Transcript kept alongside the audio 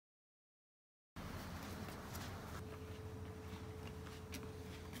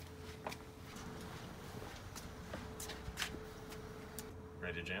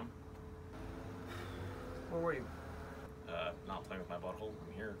to jam? Where were you? Not playing with my butthole.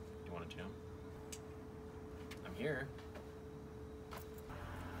 I'm here. Do you want to jam? I'm here.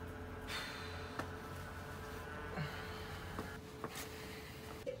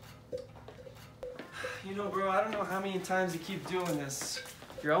 You know, bro, I don't know how many times you keep doing this.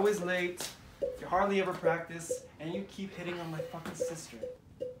 You're always late, you hardly ever practice, and you keep hitting on my fucking sister.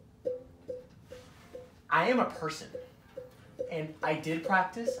 I am a person, and I did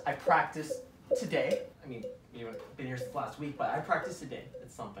practice. I practiced today. I mean, you haven't been here since last week, but I practiced today.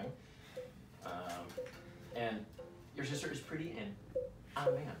 It's something. And your sister is pretty, and I'm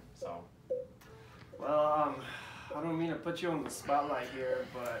a man, so. Well, I don't mean to put you on the spotlight here,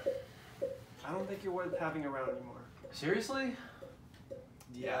 but I don't think you're worth having around anymore. Seriously?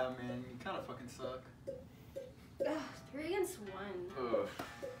 Yeah, man, you kind of fucking suck. Ugh, 3 against 1. Ugh.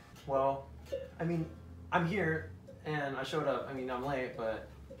 Well, I mean, I'm here, and I showed up. I mean, I'm late, but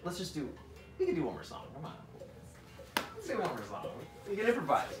let's just do, we can do one more song, come on. Let's do one more song. We can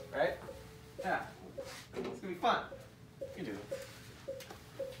improvise, right? Yeah. It's gonna be fun. You can do it.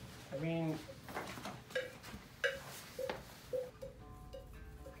 I mean,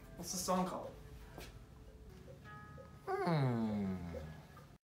 what's the song called?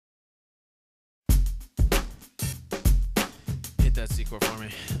 Hit that C chord for me.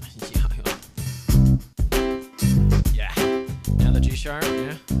 Yeah. Yeah, the G sharp.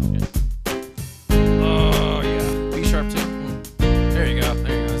 Yeah. Oh yeah. B sharp too. There you go.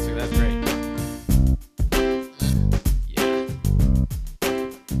 There you go. See, that's great. Yeah.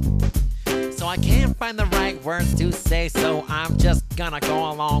 So I can't find the right words to say, so I'm just gonna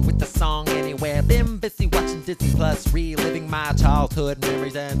go along with the song anyway. I've been busy watching Disney Plus, reliving my childhood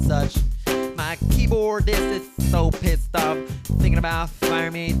memories and such. My keyboardist is so pissed off, thinking about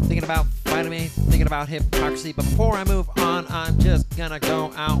firing me, thinking about fighting me, thinking about hypocrisy. But before I move on, I'm just gonna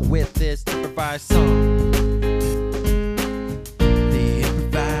go out with this improvised song. The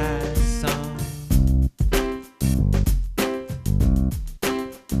improvised song.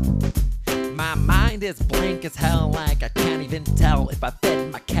 My mind is blank as hell, like I can't even tell if I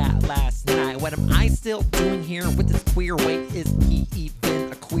fed my cat last night. What am I still doing here with this queer? Wait, is he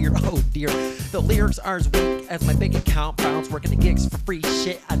even a queer? Oh dear. The lyrics are as weak as my bank account balance. Working the gigs for free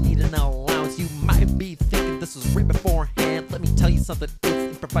shit, I need an allowance. You might be thinking this was written beforehand. Let me tell you something,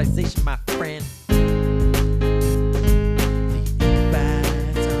 it's improvisation, my friend.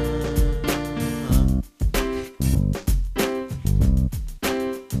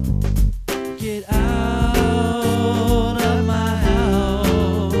 Get out of my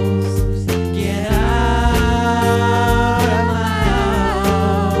house. Get out of my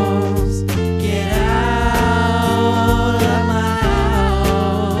house. Get out of my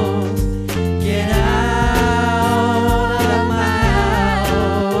house. Get out of my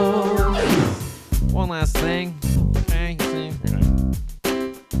house. One last thing. Okay,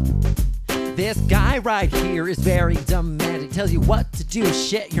 this guy right here is very demanding. Tells you what to do.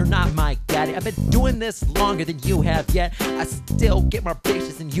 Shit, you're not my daddy. I've been doing this longer than you have yet. I still get more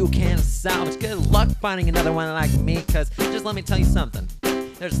bitches than you can salvage. Good luck finding another one like me, cause just let me tell you something.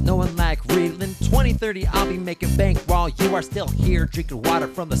 There's no one like real. In 2030, I'll be making bank while you are still here drinking water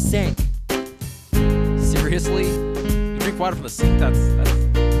from the sink. Seriously? You drink water from the sink? That's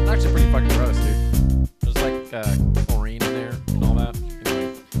actually pretty fucking gross, dude. There's like chlorine in there and all that. Anyway.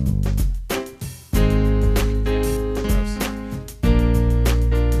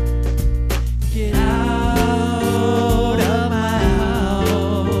 Get out of my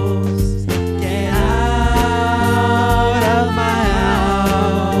house. Get out of my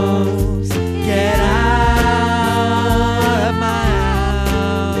house. Get out of my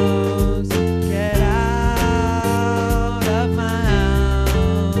house. Get out of my house.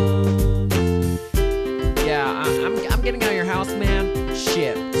 Yeah, I'm getting out of your house, man.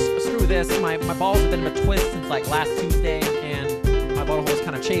 Shit. Screw this. My balls have been in a twist since like last Tuesday, and my butthole is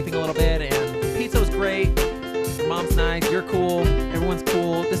kind of chafing a little bit, and pizza was great. Your mom's nice. You're cool. Everyone's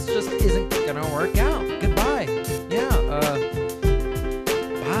cool. This just isn't gonna work out. Goodbye. Yeah.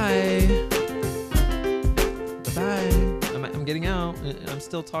 Bye. Bye. I'm getting out. I'm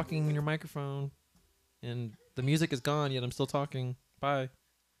still talking in your microphone, and the music is gone. Yet I'm still talking. Bye.